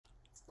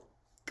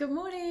Good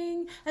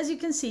morning. As you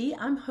can see,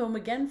 I'm home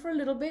again for a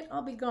little bit.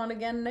 I'll be gone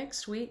again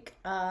next week,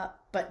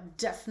 but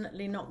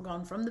definitely not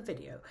gone from the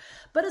video.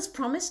 But as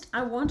promised,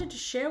 I wanted to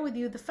share with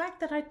you the fact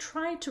that I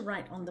tried to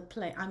write on the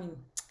plane.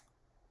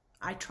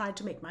 I tried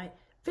to make my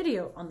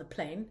video on the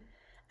plane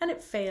and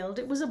it failed.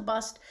 It was a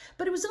bust,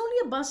 but it was only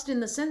a bust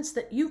in the sense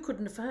that you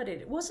couldn't have heard it.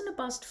 It wasn't a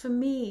bust for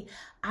me.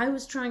 I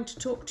was trying to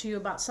talk to you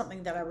about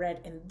something that I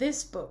read in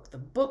this book, The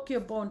Book You're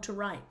Born to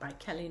Write by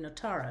Kelly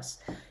Notaras,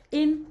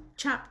 in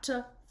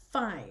chapter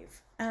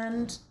 5.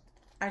 And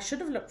I should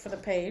have looked for the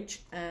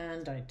page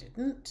and I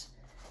didn't.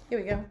 Here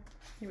we go.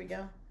 Here we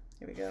go.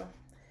 Here we go.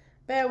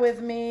 Bear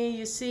with me.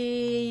 You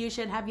see, you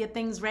should have your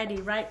things ready,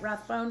 right,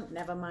 Rathbone?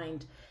 Never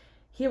mind.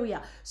 Here we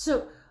are.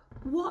 So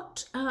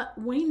what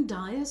Wayne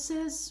Dyer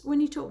says when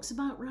he talks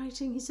about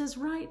writing, he says,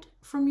 write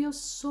from your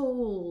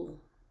soul.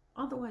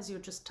 Otherwise, you're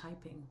just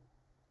typing.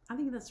 I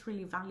think that's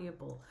really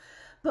valuable.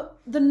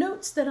 But the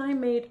notes that I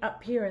made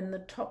up here in the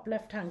top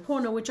left-hand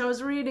corner, which I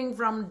was reading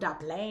from the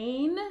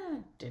plane,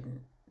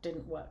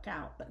 didn't work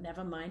out, but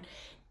never mind.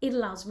 It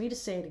allows me to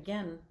say it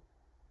again.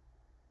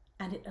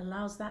 And it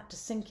allows that to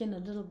sink in a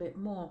little bit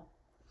more.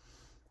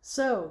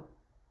 So,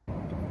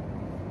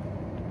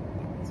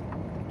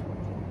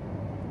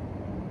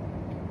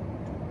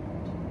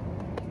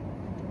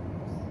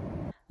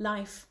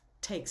 life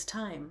takes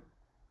time.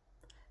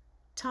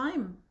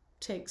 Time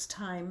takes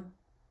time.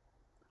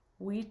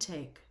 We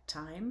take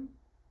time.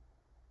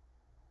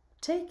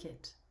 Take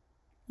it.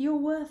 You're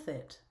worth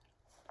it.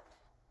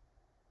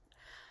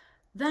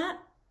 That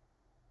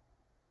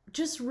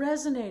just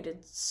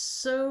resonated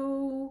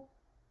so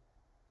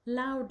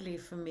loudly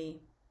for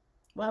me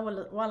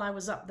while I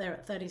was up there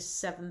at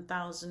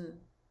 37,000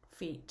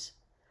 feet,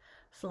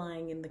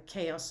 flying in the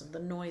chaos of the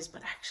noise,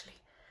 but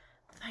actually,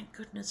 thank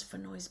goodness for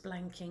noise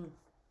blanking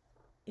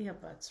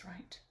earbuds,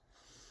 right?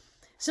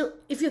 So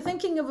if you're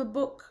thinking of a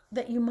book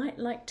that you might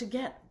like to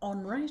get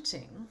on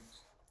writing,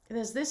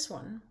 there's this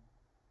one,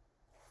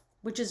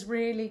 which is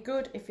really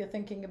good if you're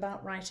thinking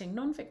about writing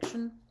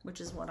nonfiction,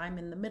 which is what I'm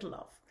in the middle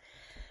of.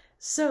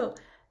 So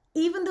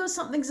even though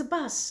something's a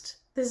bust,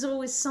 there's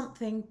always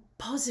something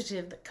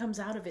positive that comes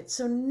out of it.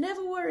 So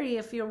never worry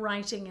if you're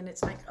writing and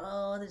it's like,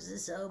 oh, this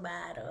is so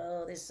bad.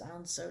 Oh, this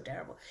sounds so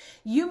terrible.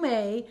 You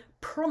may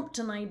prompt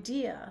an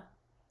idea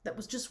that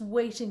was just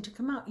waiting to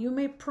come out. You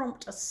may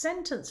prompt a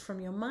sentence from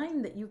your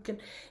mind that you can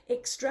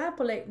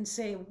extrapolate and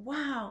say,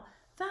 wow,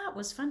 that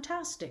was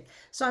fantastic.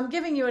 So I'm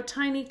giving you a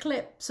tiny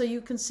clip so you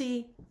can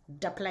see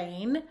the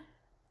plane,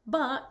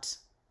 but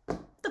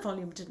the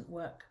volume didn't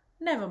work.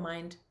 Never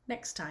mind,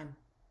 next time.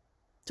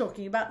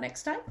 Talking about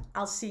next time,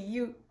 I'll see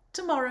you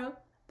tomorrow.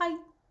 Bye.